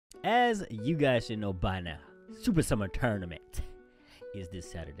as you guys should know by now, Super Summer Tournament is this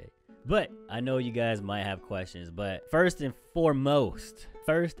Saturday. But I know you guys might have questions, but first and foremost,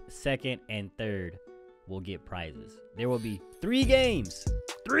 first, second, and third will get prizes. There will be 3 games,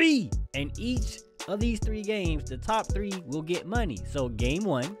 3, and each of these 3 games, the top 3 will get money. So game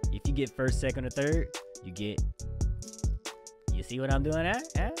 1, if you get first, second, or third, you get, you see what I'm doing?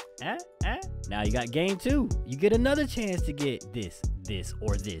 Now you got game 2, you get another chance to get this,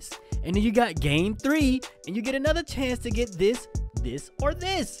 or this. And then you got game 3, and you get another chance to get this, or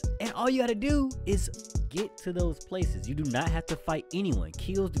this. And all you gotta do is get to those places. You do not have to fight anyone.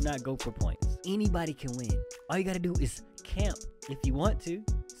 Kills do not go for points. Anybody can win. All you gotta do is camp if you want to.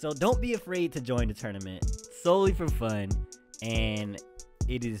 So don't be afraid to join the tournament. Solely for fun. And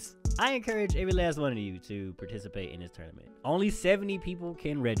it is, I encourage every last one of you to participate in this tournament. Only 70 people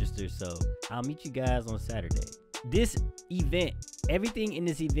can register, so I'll meet you guys on Saturday. This event, everything in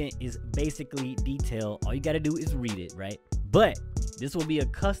this event is basically detailed. All you gotta do is read it, right? But this will be a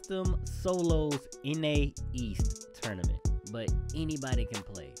custom solos NA East tournament. But anybody can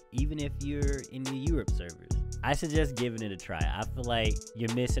play, even if you're in the Europe servers. I suggest giving it a try. I feel like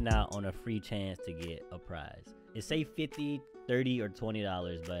you're missing out on a free chance to get a prize. It's say $50, $30, or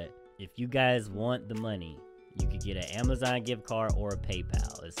 $20, but if you guys want the money, you could get an Amazon gift card or a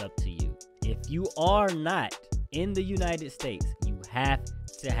PayPal. It's up to you. If you are not in the United States, you have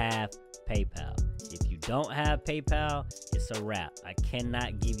to have PayPal. If you don't have PayPal, it's a wrap. I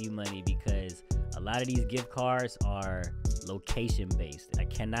cannot give you money because a lot of these gift cards are location based. I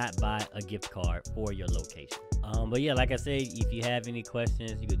cannot buy a gift card for your location. But yeah, like I said, if you have any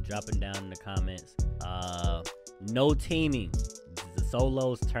questions, you could drop them down in the comments. No teaming. This is a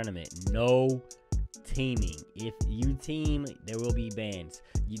solos tournament. No teaming. If you team, there will be bans.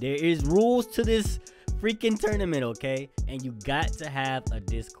 There is rules to this freaking tournament, okay? And you got to have a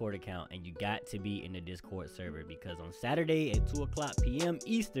Discord account, and you got to be in the Discord server, because on Saturday at 2:00 p.m.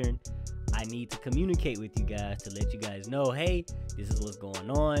 Eastern, I need to communicate with you guys to let you guys know, hey, this is what's going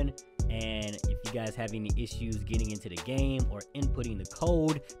on. And if you guys have any issues getting into the game or inputting the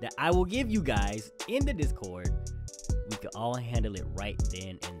code that I will give you guys in the Discord, we can all handle it right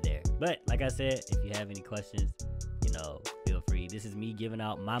then and there. But like I said, if you have any questions, you know, feel free. This is me giving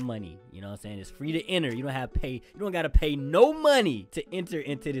out my money. You know what I'm saying? It's free to enter. You don't have to pay. You don't got to pay no money to enter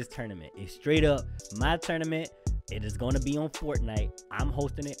into this tournament. It's straight up my tournament. It is going to be on Fortnite. I'm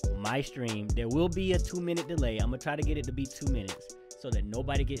hosting it on my stream. There will be a 2-minute delay. I'm going to try to get it to be 2 minutes so that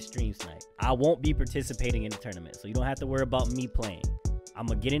nobody gets stream sniped. I won't be participating in the tournament, so you don't have to worry about me playing. I'm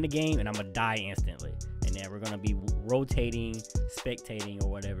going to get in the game and I'm going to die instantly. And then we're going to be rotating, spectating, or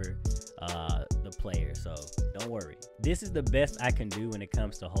whatever the player. So don't worry. This is the best I can do when it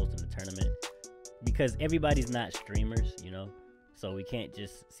comes to hosting the tournament, because everybody's not streamers, you know? So we can't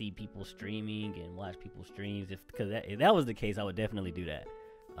just see people streaming and watch people's streams. If that was the case, I would definitely do that.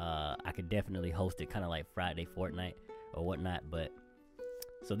 I could definitely host it kind of like Friday Fortnite or whatnot. But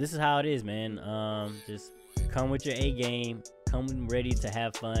so this is how it is, man. Just come with your A game, come ready to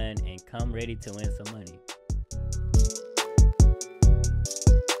have fun, and come ready to win some money.